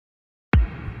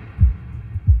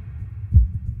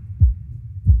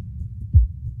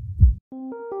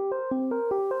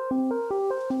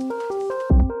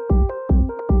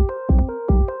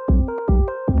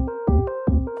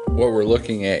what we're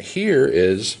looking at here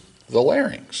is the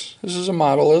larynx. This is a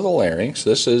model of the larynx.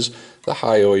 This is the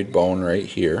hyoid bone right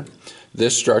here.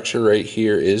 This structure right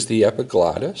here is the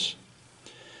epiglottis.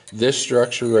 This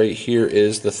structure right here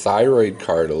is the thyroid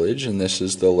cartilage, and this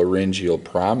is the laryngeal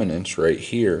prominence right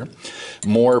here.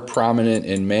 More prominent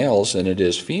in males than it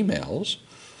is females.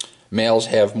 Males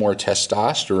have more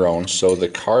testosterone, so the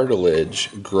cartilage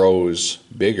grows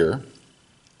bigger,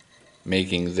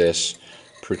 making this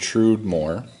protrude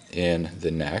more in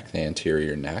the neck, the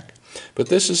anterior neck. But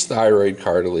this is thyroid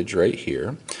cartilage right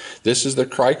here. This is the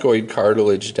cricoid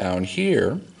cartilage down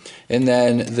here, and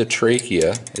then the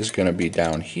trachea is going to be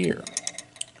down here.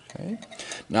 Okay.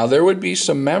 Now there would be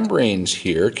some membranes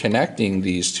here connecting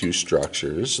these two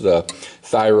structures. The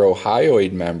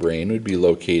thyrohyoid membrane would be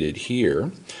located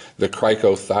here. The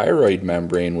cricothyroid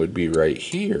membrane would be right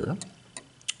here.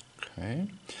 Okay.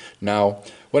 Now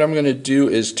what I'm going to do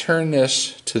is turn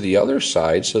this to the other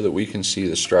side so that we can see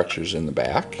the structures in the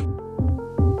back.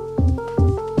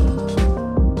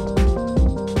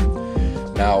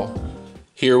 Now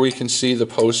here we can see the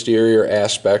posterior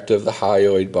aspect of the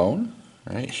hyoid bone.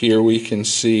 Right? Here we can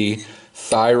see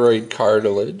thyroid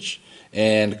cartilage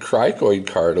and cricoid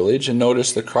cartilage, and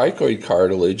notice the cricoid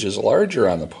cartilage is larger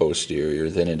on the posterior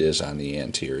than it is on the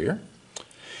anterior.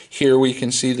 Here we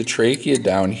can see the trachea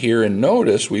down here, and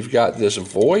notice we've got this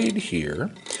void here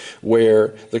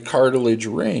where the cartilage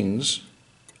rings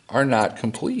are not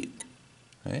complete.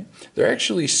 Right? They're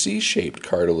actually C-shaped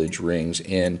cartilage rings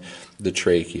in the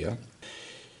trachea.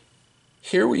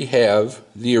 Here we have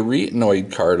the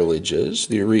arytenoid cartilages.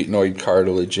 The arytenoid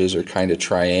cartilages are kind of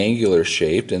triangular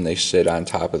shaped, and they sit on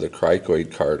top of the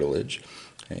cricoid cartilage.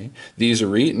 Okay. These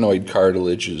arytenoid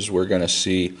cartilages we're going to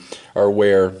see are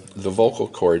where the vocal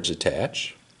cords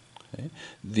attach. Okay.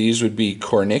 These would be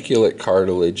corniculate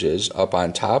cartilages up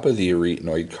on top of the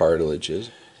arytenoid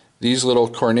cartilages. These little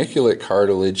corniculate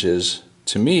cartilages,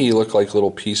 to me, look like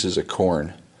little pieces of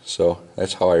corn, so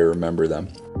that's how I remember them.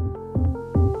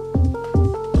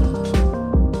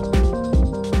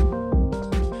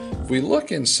 If we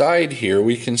look inside here,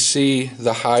 we can see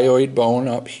the hyoid bone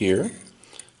up here.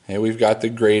 Okay, we've got the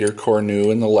greater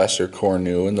cornu and the lesser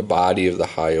cornu and the body of the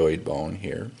hyoid bone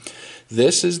here.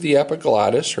 This is the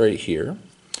epiglottis right here,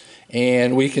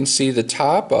 and we can see the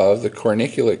top of the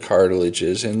corniculate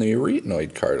cartilages and the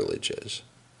arytenoid cartilages.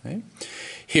 Okay.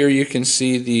 Here you can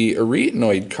see the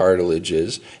arytenoid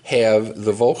cartilages have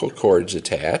the vocal cords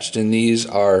attached, and these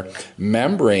are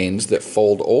membranes that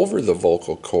fold over the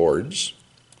vocal cords,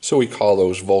 so we call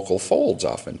those vocal folds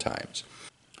oftentimes.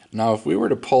 Now if we were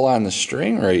to pull on the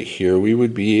string right here, we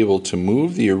would be able to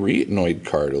move the arytenoid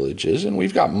cartilages, and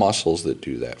we've got muscles that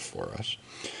do that for us.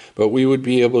 But we would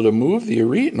be able to move the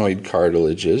arytenoid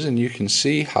cartilages, and you can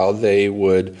see how they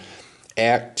would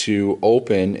act to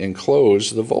open and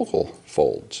close the vocal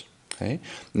folds. Okay?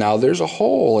 Now there's a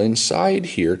hole inside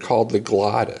here called the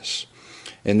glottis,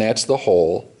 and that's the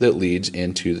hole that leads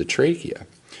into the trachea.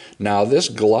 Now this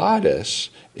glottis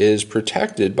is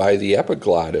protected by the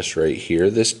epiglottis right here.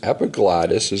 This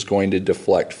epiglottis is going to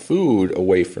deflect food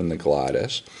away from the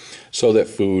glottis so that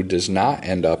food does not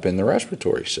end up in the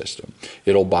respiratory system.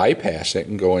 It'll bypass it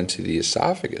and go into the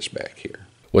esophagus back here.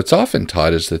 What's often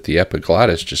taught is that the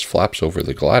epiglottis just flops over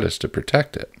the glottis to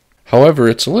protect it. However,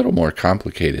 it's a little more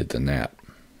complicated than that.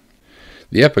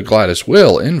 The epiglottis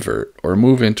will invert or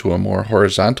move into a more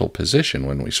horizontal position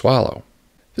when we swallow.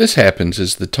 This happens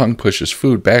as the tongue pushes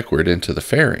food backward into the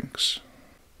pharynx.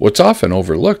 What's often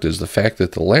overlooked is the fact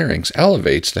that the larynx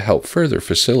elevates to help further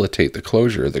facilitate the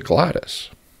closure of the glottis.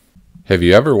 Have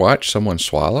you ever watched someone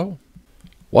swallow?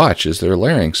 Watch as their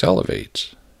larynx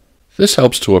elevates. This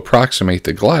helps to approximate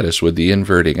the glottis with the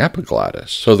inverting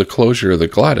epiglottis, so the closure of the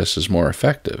glottis is more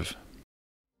effective.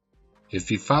 If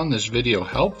you found this video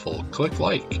helpful, click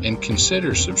like and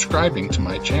consider subscribing to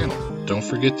my channel. Don't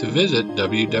forget to visit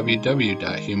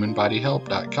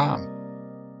www.humanbodyhelp.com.